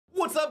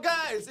What's up,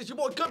 guys? It's your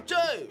boy Kimchi.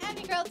 And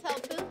your girl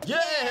Tofu.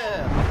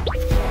 Yeah.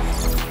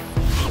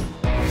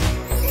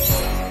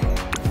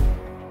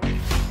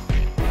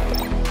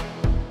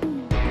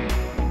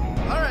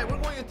 Alright, we're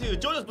going into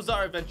JoJo's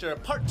Bizarre Adventure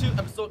Part 2,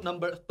 episode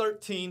number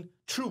 13,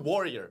 True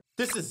Warrior.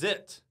 This is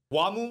it.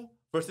 Wamu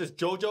versus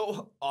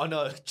JoJo on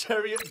a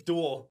chariot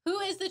duel. Who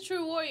is the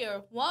true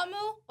warrior,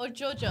 Wamu or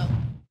JoJo?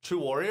 True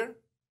warrior?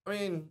 I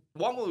mean,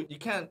 Wamu, you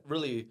can't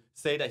really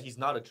say that he's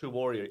not a true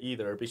warrior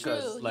either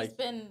because, True, like, he's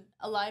been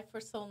alive for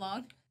so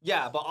long.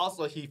 Yeah, but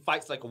also he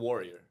fights like a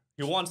warrior.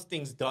 He wants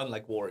things done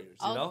like warriors,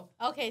 you know?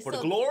 Okay, For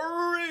the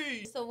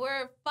glory! So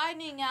we're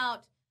finding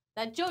out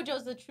that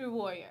JoJo's the true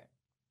warrior.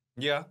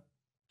 Yeah,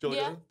 JoJo.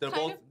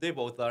 Yeah, they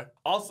both are.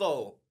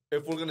 Also,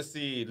 if we're gonna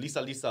see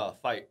Lisa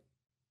fight,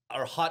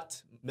 our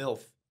hot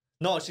MILF.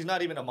 No, she's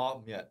not even a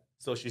mom yet,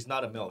 so she's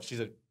not a MILF. She's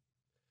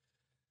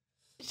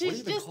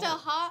just a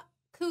hot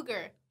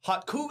cougar.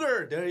 Hot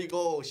cougar. There you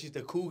go. She's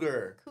the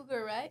cougar.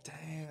 Cougar, right?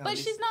 Damn. But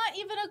she's not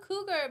even a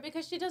cougar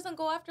because she doesn't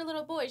go after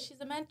little boys.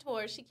 She's a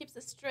mentor. She keeps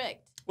it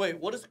strict. Wait,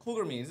 what does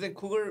cougar mean? Doesn't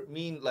cougar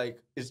mean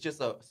like it's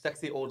just a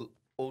sexy old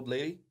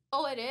lady?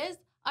 Oh, it is?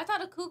 I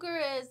thought a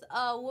cougar is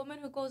a woman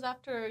who goes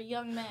after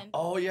young men.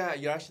 Oh yeah,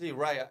 you're actually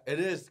right.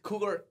 It is.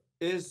 Cougar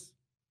is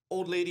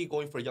old lady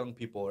going for young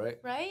people, right?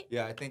 Right?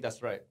 Yeah, I think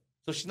that's right.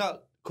 So she's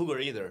not cougar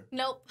either.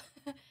 Nope.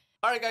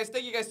 Alright guys,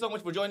 thank you guys so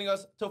much for joining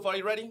us. Tofu, are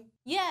you ready?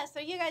 Yes,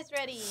 are you guys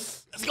ready?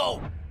 Let's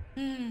go!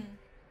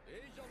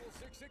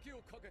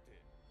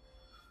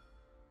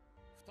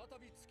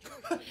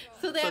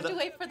 So they have to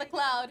wait for the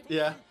cloud.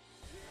 Yeah.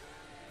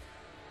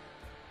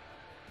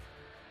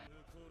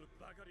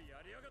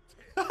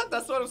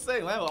 That's what I'm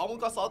saying, man. I almost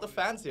got all the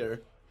fans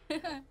here.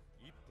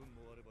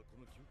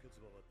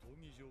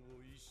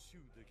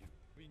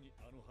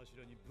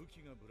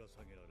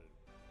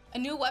 A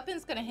new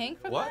weapon's gonna hang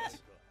from What? that?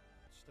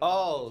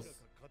 Oh,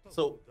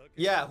 so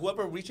yeah,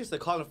 whoever reaches the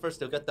column first,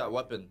 they'll get that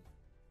weapon.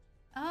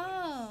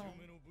 Oh.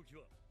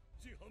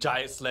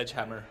 Giant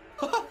sledgehammer.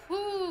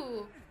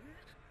 Ooh.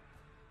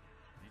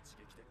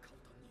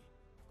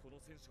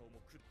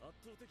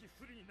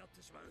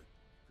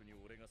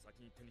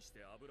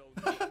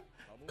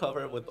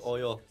 Cover it with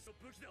oil.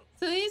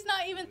 So he's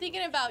not even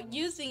thinking about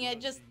using it,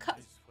 just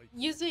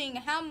using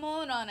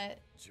hamon on it.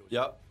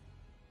 Yep.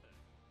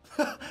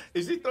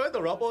 Is he throwing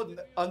the rubble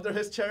under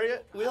his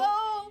chariot wheel?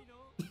 Oh.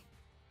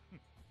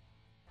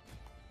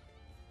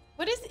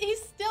 What is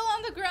he's still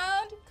on the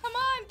ground? Come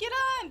on, get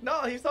on.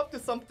 No, he's up to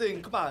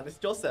something. Come on, it's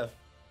Joseph.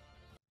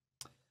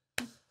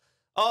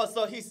 Oh,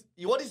 so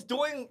what he's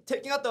doing,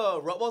 taking out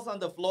the rubbles on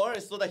the floor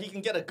is so that he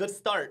can get a good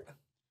start.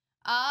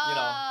 Ah. You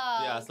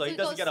know, yeah, so he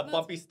doesn't get a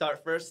bumpy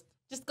start first.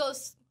 Just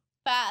goes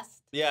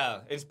fast.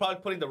 Yeah, he's probably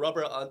putting the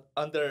rubbles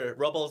under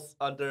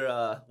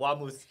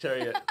Wamu's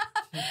chariot.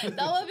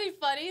 That would be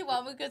funny.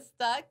 Wamu gets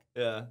stuck.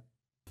 Yeah.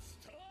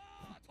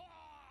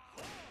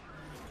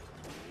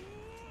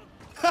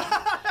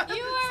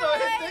 You were so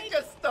right. he did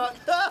get stuck.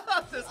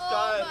 This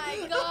guy. Oh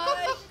my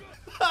gosh.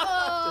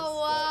 Oh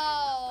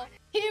wow.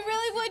 He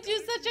really would do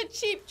such a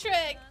cheap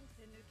trick.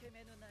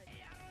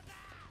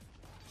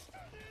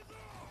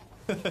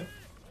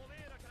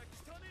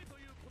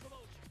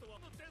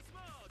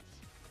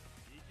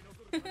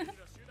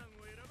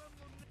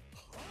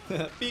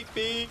 Beep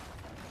beep.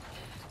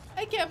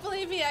 I can't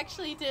believe he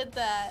actually did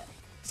that.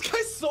 This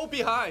guy's so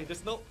behind.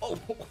 There's no. Oh,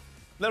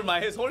 never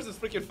mind. His horse is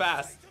freaking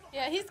fast.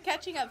 Yeah, he's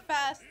catching up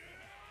fast.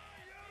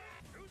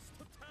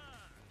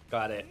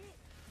 Got it.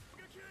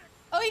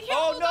 Oh, he can't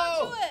hold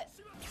on to it.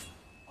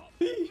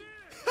 He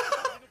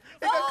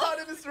got caught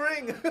in this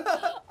ring.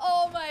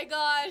 Oh my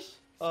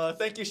gosh.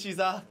 Thank you,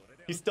 Shiza.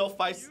 He still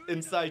fights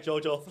inside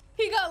JoJo.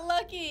 He got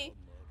lucky.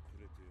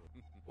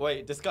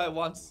 Wait, this guy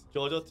wants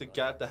JoJo to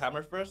get the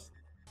hammer first?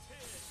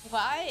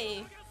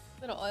 Why?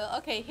 Little oil.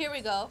 Okay, here we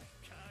go.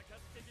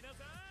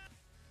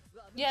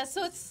 Yeah,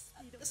 so it's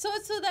so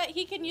that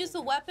he can use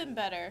the weapon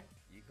better.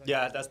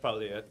 Yeah, that's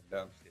probably it.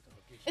 Yeah.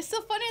 It's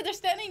so funny they're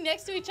standing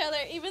next to each other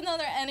even though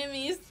they're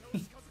enemies.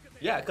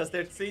 Yeah, because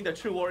they're seeing the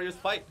true warriors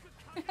fight.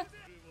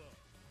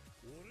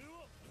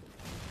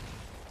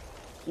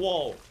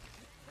 Whoa.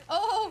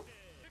 Oh.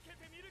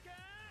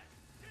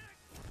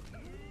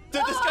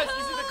 Dude, this guy's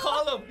using the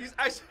column. He's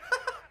actually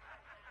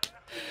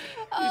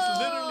he's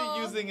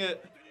literally using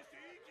it.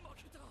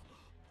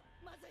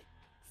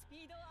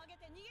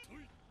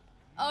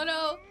 Oh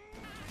no.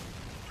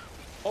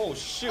 Oh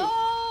shoot.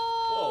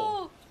 Oh.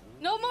 Whoa.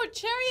 No more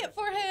chariot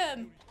for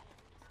him.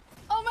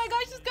 Oh my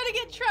gosh, he's gonna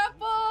get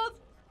trampled.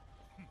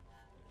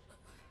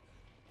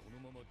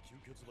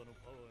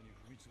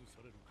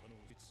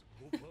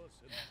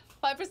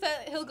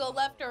 5% he'll go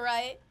left or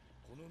right.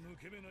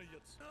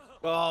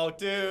 Oh,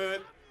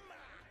 dude.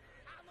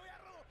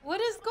 What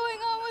is going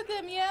on with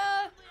him?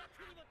 Yeah.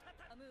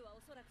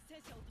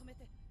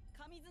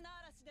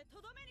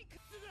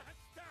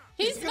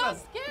 He's not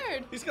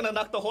scared. He's gonna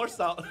knock the horse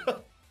out.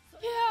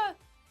 Yeah.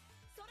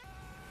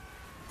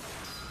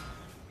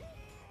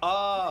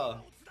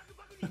 Ah.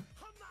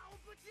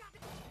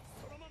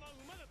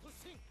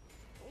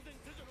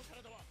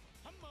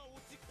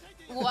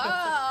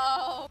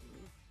 Wow.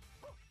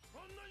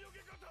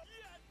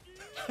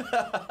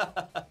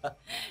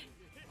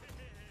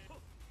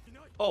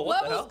 Oh,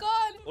 what the Wamu's hell?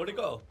 gone. Where'd it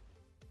go?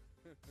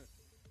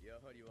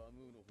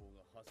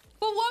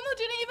 But Wamu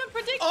didn't even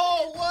predict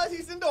Oh, what?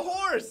 He's in the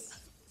horse.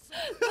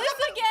 this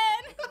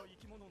again.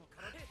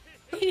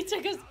 He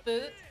took his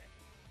boot.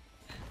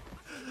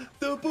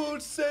 The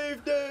boot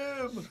saved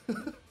him.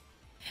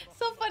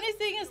 So funny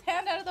seeing his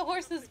hand out of the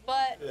horse's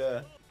butt.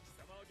 Yeah.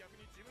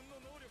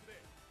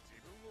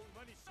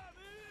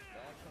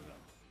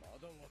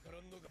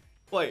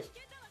 Wait.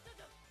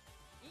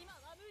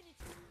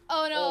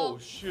 Oh no. Oh,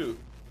 shoot.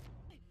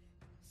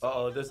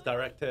 Uh-oh, this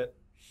direct hit.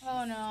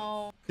 Oh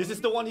no. This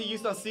is the one he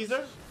used on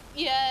Caesar?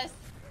 Yes.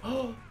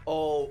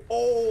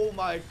 Oh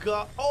my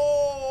god.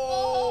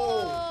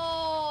 Oh!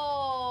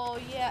 Oh,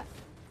 yeah.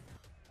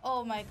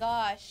 Oh my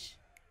gosh.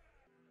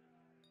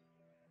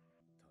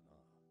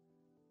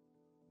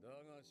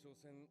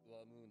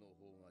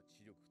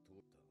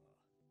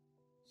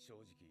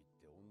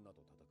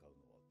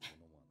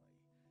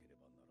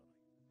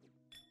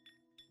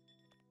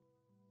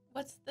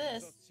 What's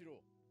this?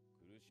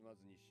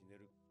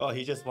 Oh,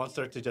 he just wants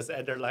her to just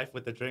end her life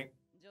with a drink.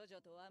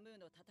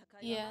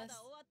 Yes.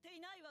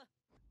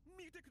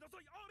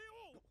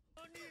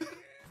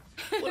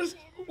 What is...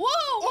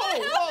 Whoa, what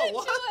happened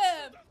what? to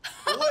him?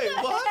 Wait,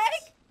 the what?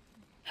 heck?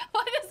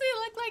 Why does he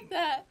look like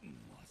that?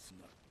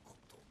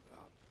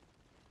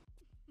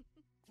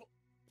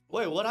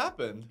 Wait, what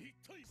happened?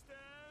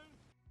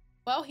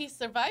 Well, he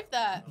survived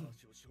that.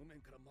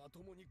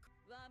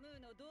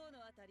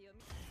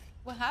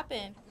 What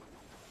happened?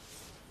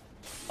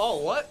 Oh,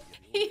 what?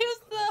 He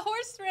used the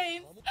horse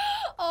reins.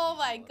 Oh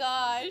my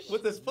gosh.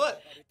 With his foot?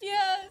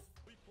 Yes.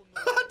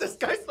 This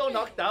guy's so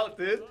knocked out,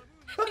 dude.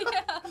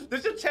 Yeah.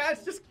 There's your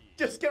chance.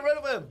 Just get rid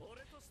of him.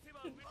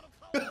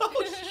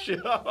 Oh,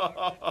 shit.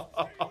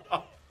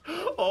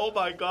 Oh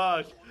my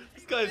gosh.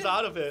 This guy's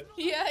out of it.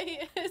 Yeah, he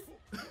is.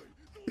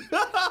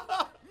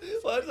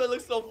 Why does that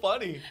look so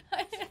funny?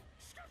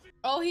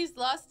 Oh, he's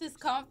lost his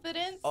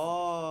confidence?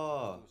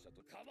 Oh.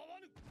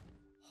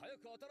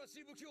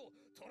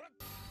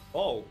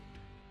 Oh.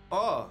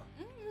 Oh.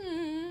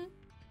 Mm.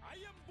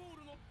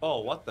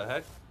 Oh, what the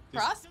heck?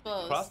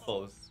 Crossbows.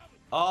 Crossbows.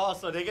 Oh,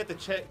 so they get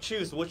to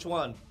choose which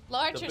one.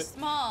 Large or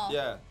small?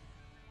 Yeah.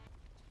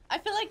 I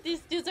feel like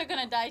these dudes are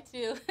gonna die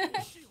too.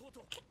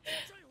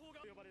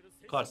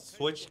 God,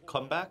 switch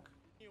comeback?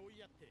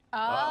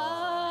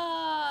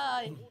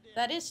 Ah,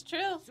 that is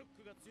true.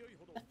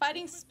 The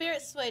fighting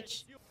spirit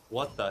switch.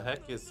 What the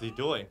heck is he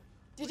doing?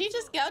 Did he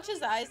just gouge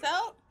his eyes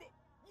out?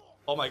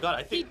 Oh my god,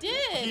 I think... He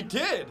did. He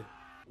did!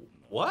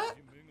 What?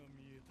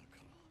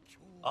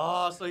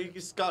 Oh, so he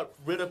just got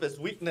rid of his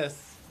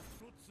weakness.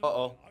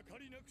 Uh-oh.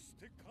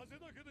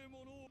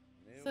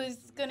 So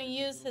he's gonna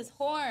use his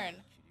horn.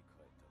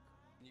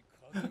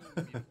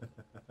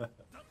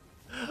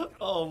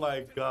 Oh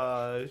my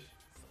gosh.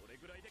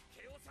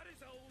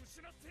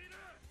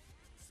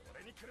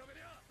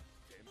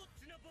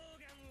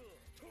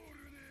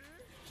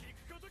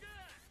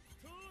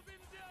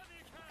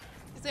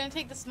 He's gonna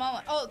take the small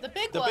one. Oh, the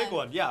big The one. big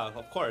one, yeah,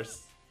 of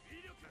course.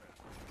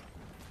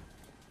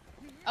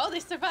 Oh, they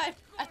survived.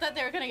 I thought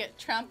they were gonna get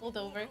trampled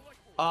over.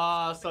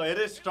 So it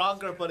is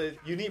stronger, but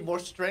you need more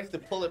strength to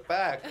pull it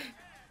back.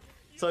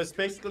 So it's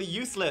basically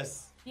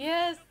useless.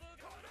 Yes.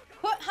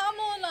 Put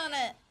Hamon on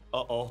it.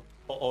 Uh-oh.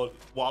 Uh-oh.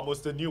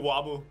 Wamu's the new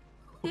Wamu.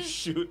 Oh,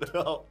 shoot.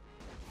 Oh.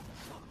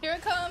 Here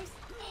it comes.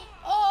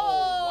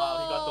 Oh! Wow,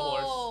 he got the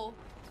horse.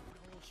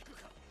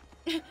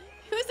 He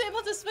was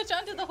able to switch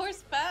onto the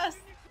horse fast.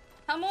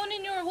 Hamon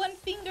in your one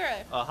finger.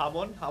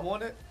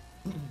 Hamon it?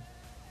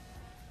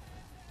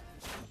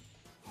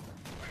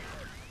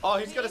 Oh,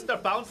 he's gonna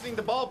start bouncing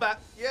the ball back.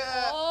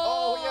 Yeah.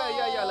 Oh,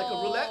 yeah, like a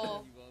roulette.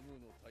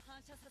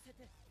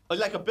 Oh,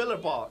 like a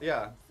billiard ball,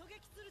 yeah.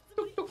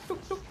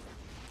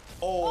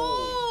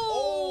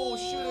 Oh,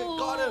 shoot, it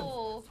got him.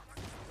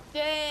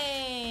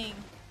 Dang.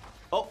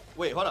 Oh,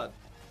 wait, hold on.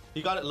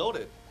 He got it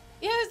loaded.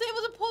 Yeah, he was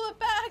able to pull it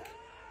back.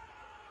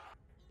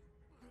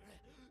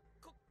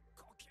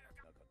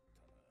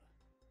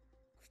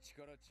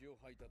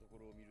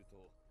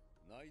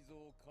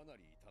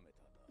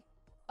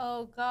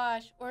 Oh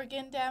gosh,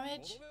 organ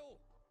damage.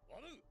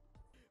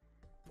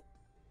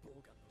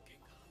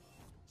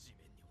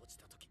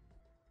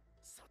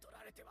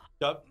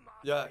 Yup.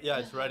 Yeah,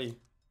 it's ready.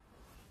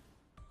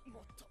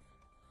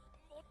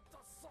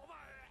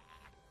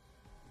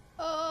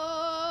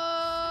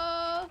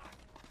 Oh.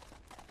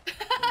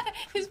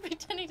 He's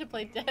pretending to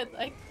play dead,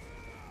 like.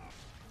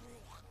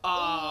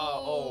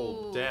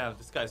 Oh, damn.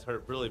 This guy's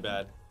hurt really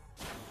bad.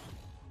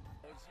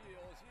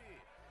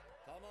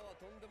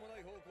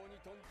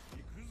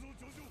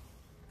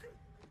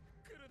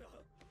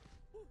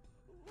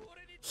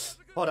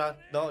 Hold on.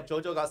 No,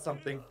 JoJo got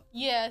something.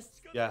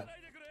 Yes. Yeah.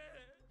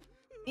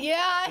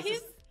 Yeah,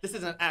 This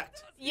is an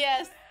act.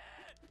 Yes.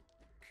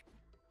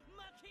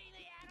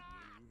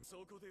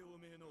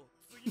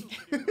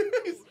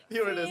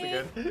 Here it is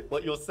again.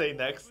 What you'll say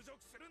next.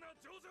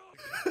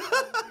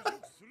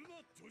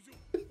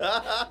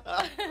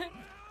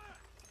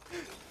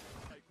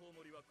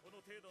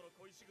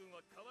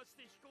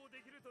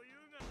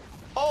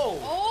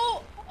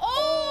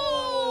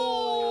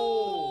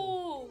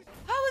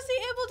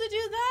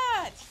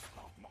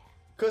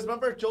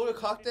 Because remember, JoJo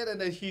cocked it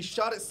and then he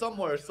shot it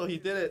somewhere, so he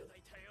did it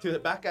to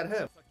back at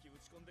him.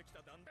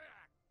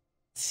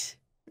 This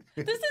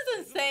is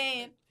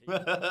insane.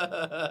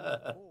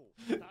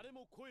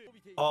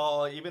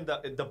 Oh, even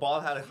the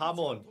ball had a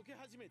hamon.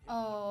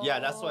 Oh. Yeah,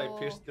 that's why it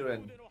pierced through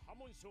and...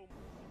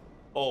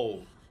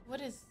 Oh.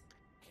 What is...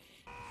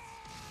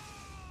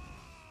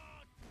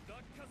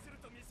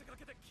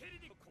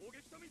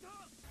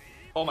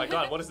 Oh my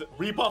god, what is it?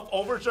 Rebuff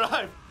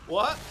overdrive.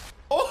 What?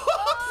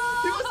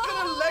 Oh, he was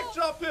gonna leg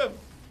drop him.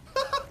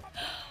 Oh,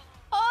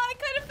 I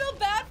kind of feel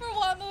bad for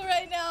Wamu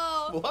right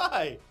now.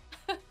 Why?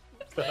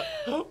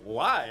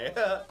 Why?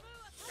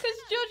 Because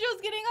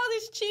JoJo's getting all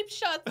these cheap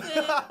shots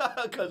in.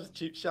 Because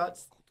cheap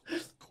shots.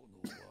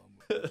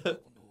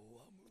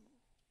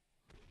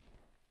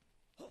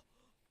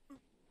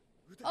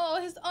 Oh,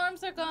 his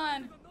arms are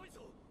gone.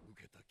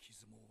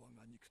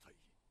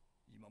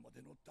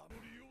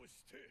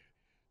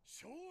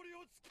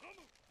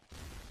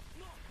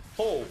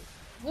 Oh.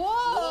 Whoa.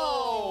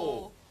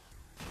 Whoa.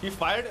 He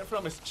fired it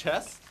from his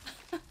chest?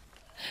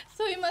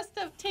 So he must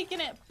have taken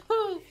it.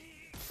 Poof.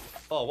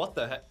 Oh, what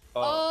the heck?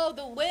 Oh,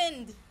 the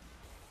wind.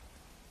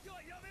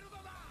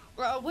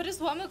 Bro, what is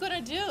Wamu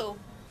gonna do?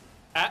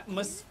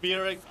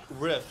 Atmospheric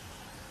rift.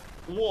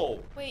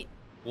 Whoa. Wait.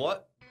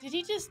 What? Did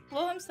he just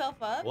blow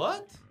himself up?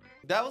 What?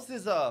 That was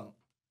his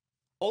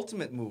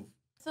ultimate move.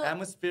 So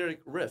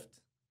Atmospheric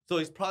rift. So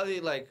he's probably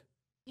like...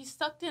 he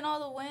sucked in all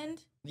the wind?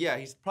 Yeah,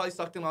 he's probably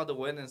sucked in all the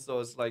wind, and so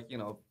it's like, you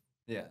know,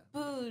 yeah.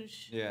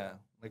 Boosh. Yeah,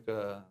 like,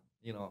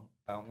 you know,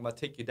 I'm gonna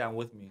take you down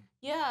with me.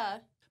 Yeah.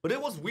 But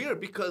it was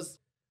weird because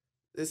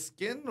his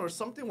skin or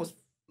something was,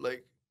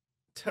 like,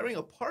 tearing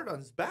apart on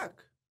his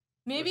back.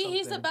 Maybe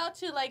he's about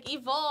to, like,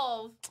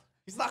 evolve.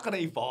 He's not gonna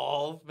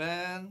evolve,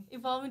 man.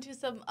 Evolve into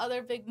some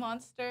other big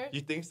monster.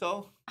 You think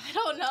so? I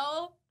don't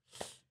know.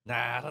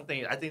 Nah, I don't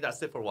think. I think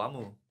that's it for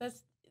Wamu.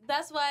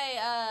 That's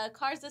why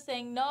Cars is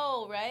saying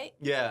no, right?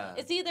 Yeah.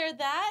 It's either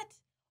that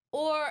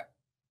or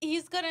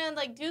he's gonna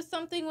like do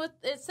something with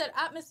it said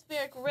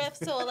atmospheric rift,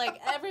 so like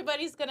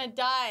everybody's gonna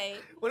die.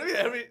 What do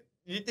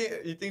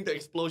you think the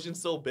explosion's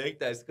so big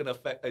that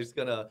it's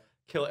gonna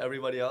kill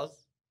everybody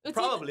else?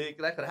 Probably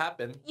that could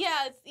happen.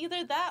 Yeah, it's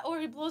either that or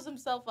he blows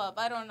himself up.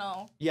 I don't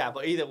know. Yeah,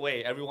 but either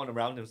way, everyone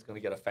around him is gonna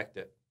get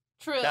affected.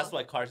 True. That's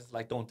why Cars is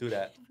like, don't do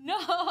that.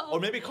 No. Or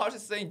maybe Cars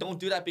is saying, don't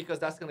do that because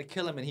that's gonna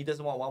kill him and he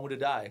doesn't want Wamu to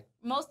die.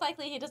 Most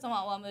likely, he doesn't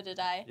want Wamu to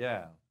die.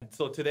 Yeah.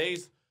 So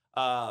today's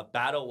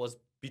battle was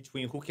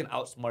between who can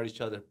outsmart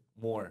each other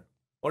more,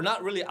 or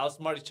not really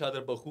outsmart each other,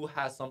 but who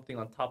has something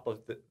on top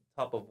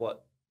of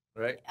what,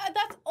 right?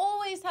 That's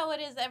always how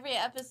it is every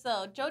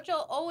episode.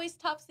 JoJo always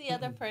tops the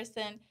other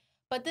person,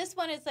 but this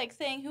one is like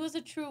saying who's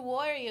a true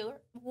warrior.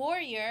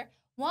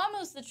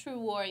 Wamu's the true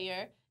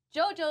warrior.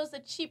 JoJo's a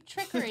cheap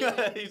trickery.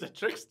 He's a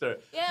trickster.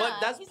 Yeah, but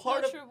that's he's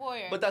part no of true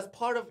warrior. But that's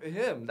part of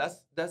him.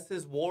 That's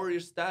his warrior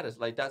status.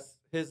 Like that's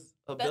his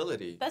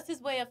ability. That's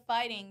his way of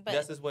fighting. But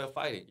that's his way of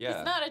fighting. Yeah.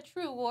 He's not a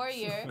true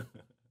warrior.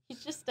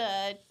 He's just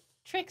a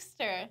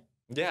trickster.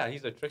 Yeah,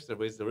 he's a trickster,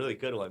 but he's a really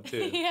good one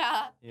too.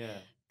 Yeah. Yeah.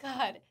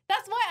 God,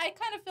 that's why I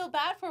kind of feel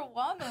bad for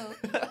Wamu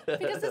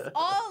because it's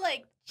all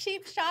like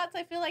cheap shots.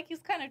 I feel like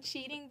he's kind of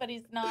cheating, but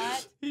he's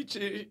not.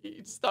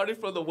 He started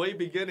from the way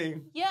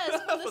beginning. Yes,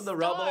 from the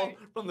rubble,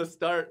 from the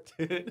start,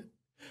 dude.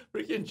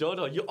 Freaking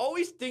JoJo, you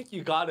always think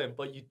you got him,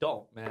 but you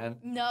don't, man.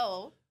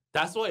 No.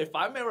 That's why if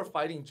I'm ever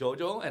fighting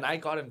JoJo and I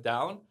got him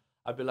down,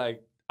 I'd be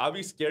like, I'll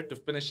be scared to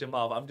finish him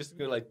off. I'm just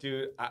gonna like,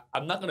 dude,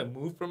 I'm not gonna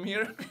move from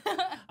here.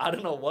 I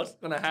don't know what's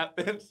gonna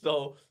happen.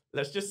 So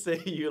let's just say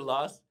you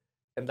lost.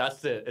 And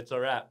that's it. It's a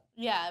wrap.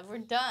 Yeah, we're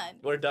done.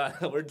 We're done.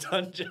 We're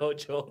done,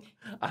 JoJo.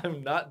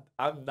 I'm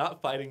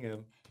not fighting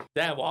him.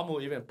 Damn, Wamu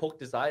even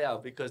poked his eye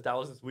out because that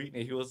was his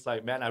weakness. He was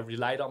like, man, I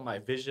relied on my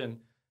vision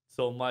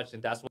so much,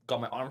 and that's what got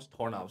my arms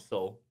torn off.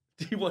 So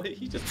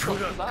he just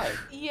poked his eye.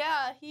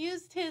 Yeah, he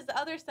used his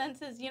other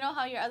senses. You know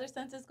how your other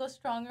senses go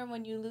stronger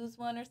when you lose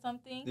one or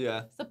something?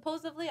 Yeah.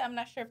 Supposedly, I'm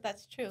not sure if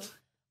that's true,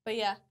 but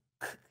yeah.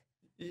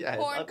 Yeah.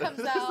 Horn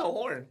comes out. It's a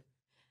horn.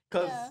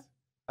 Because... Yeah.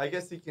 I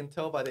guess you can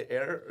tell by the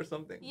air or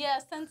something. Yeah,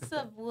 sense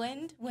of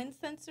wind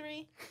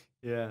sensory.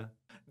 Yeah,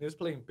 he was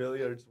playing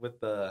billiards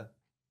with the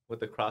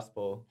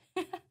crossbow.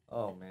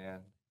 Oh man.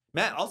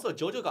 Also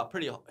JoJo got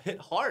pretty hit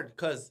hard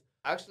because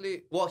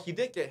actually, well, he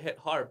did get hit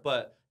hard,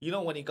 but you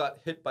know when he got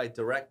hit by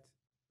direct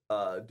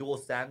dual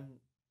sand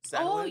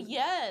oh wind?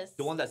 yes.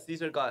 The one that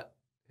Caesar got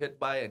hit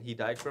by and he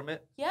died from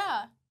it.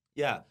 Yeah.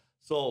 Yeah.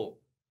 So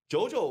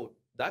JoJo,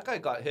 that guy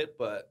got hit,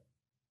 but.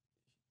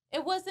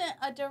 It wasn't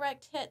a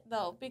direct hit,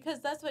 though, because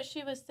that's what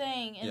she was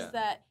saying, is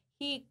that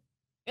it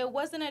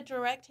wasn't a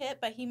direct hit,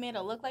 but he made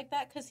it look like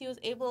that because he was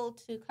able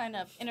to kind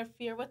of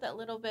interfere with it a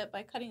little bit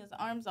by cutting his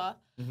arms off.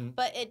 Mm-hmm.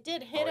 But it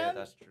did hit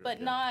him,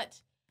 but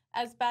not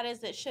as bad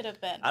as it should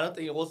have been. I don't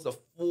think it was the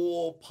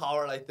full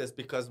power like this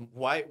because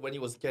right when he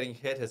was getting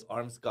hit, his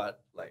arms got,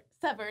 like...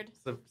 severed.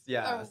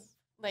 Yeah. Or,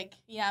 mangled.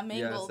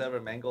 Yeah,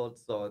 severed, mangled,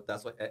 so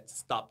that's why it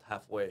stopped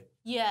halfway.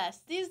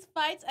 Yes, these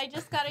fights, I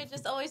just gotta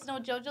always know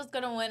JoJo's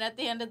gonna win at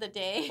the end of the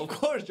day. Of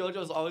course,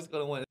 JoJo's always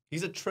gonna win.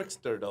 He's a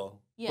trickster though,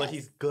 Yes. but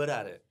he's good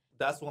at it.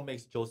 That's what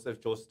makes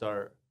Joseph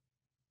Joestar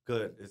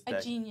good. Is A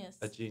that genius.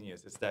 A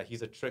genius. Is that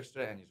he's a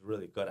trickster and he's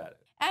really good at it.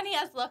 And he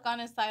has luck on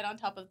his side on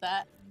top of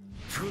that.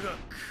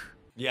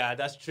 Yeah,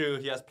 that's true.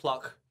 He has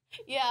pluck.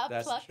 Yeah,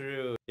 That's pluck.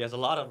 true. He has a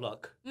lot of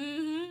luck.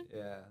 Mm-hmm.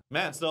 Yeah.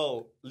 Man,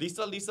 so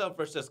Lisa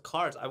versus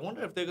Cards. I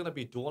wonder if they're going to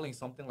be dueling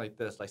something like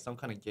this, like some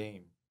kind of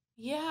game.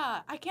 Yeah,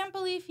 I can't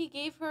believe he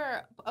gave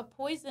her a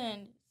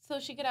poison so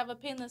she could have a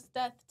painless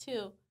death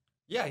too.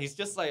 Yeah, he's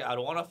just like, I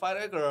don't want to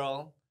fight a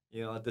girl.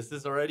 You know, this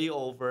is already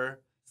over.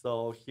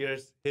 So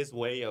here's his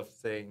way of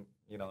saying,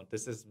 you know,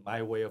 this is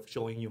my way of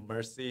showing you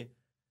mercy.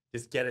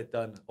 Just get it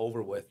done,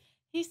 over with.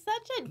 He's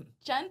such a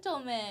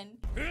gentleman.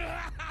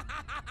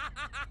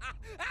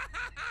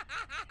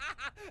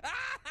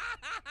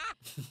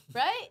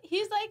 Right?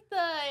 He's like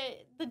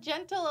the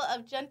gentle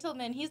of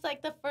gentlemen. He's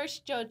like the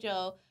first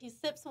JoJo. He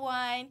sips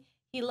wine.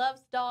 He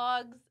loves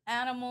dogs,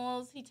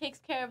 animals. He takes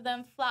care of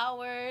them,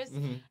 flowers.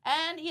 Mm-hmm.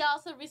 And he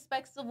also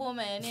respects the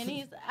woman. And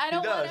he's, I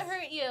don't want to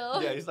hurt you.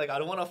 Yeah, he's like, I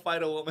don't want to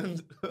fight a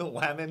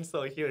woman,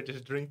 so here,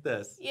 just drink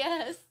this.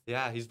 Yes.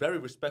 Yeah, he's very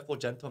respectful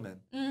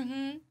gentleman.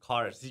 Mm-hmm.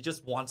 Cards. He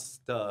just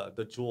wants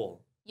the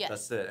jewel. Yes.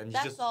 That's it. And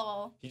that's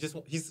all.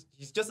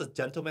 He's just a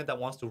gentleman that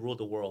wants to rule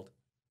the world.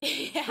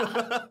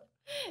 Yeah.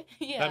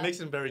 Yeah. That makes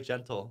him very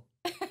gentle.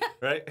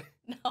 Right?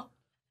 No.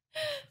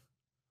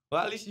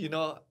 Well, at least you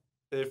know,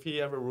 if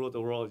he ever ruled the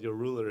world, your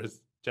ruler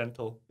is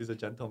gentle. He's a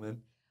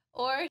gentleman.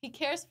 Or he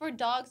cares for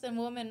dogs and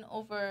women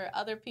over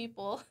other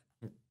people.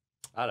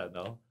 I don't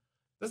know.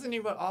 Doesn't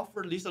even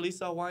offer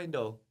Lisa wine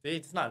though.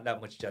 It's not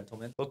that much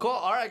gentleman. Well, cool.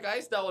 All right,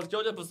 guys. That was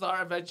JoJo's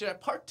Bizarre Adventure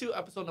Part 2,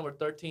 episode number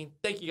 13.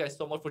 Thank you guys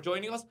so much for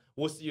joining us.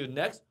 We'll see you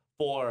next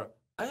for,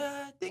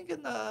 I think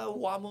in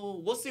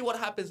Wamu. We'll see what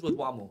happens with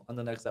Wamu on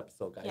the next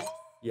episode, guys. Yes.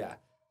 Yeah.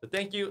 So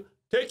thank you.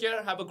 Take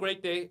care. Have a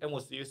great day. And we'll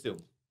see you soon.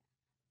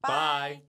 Bye.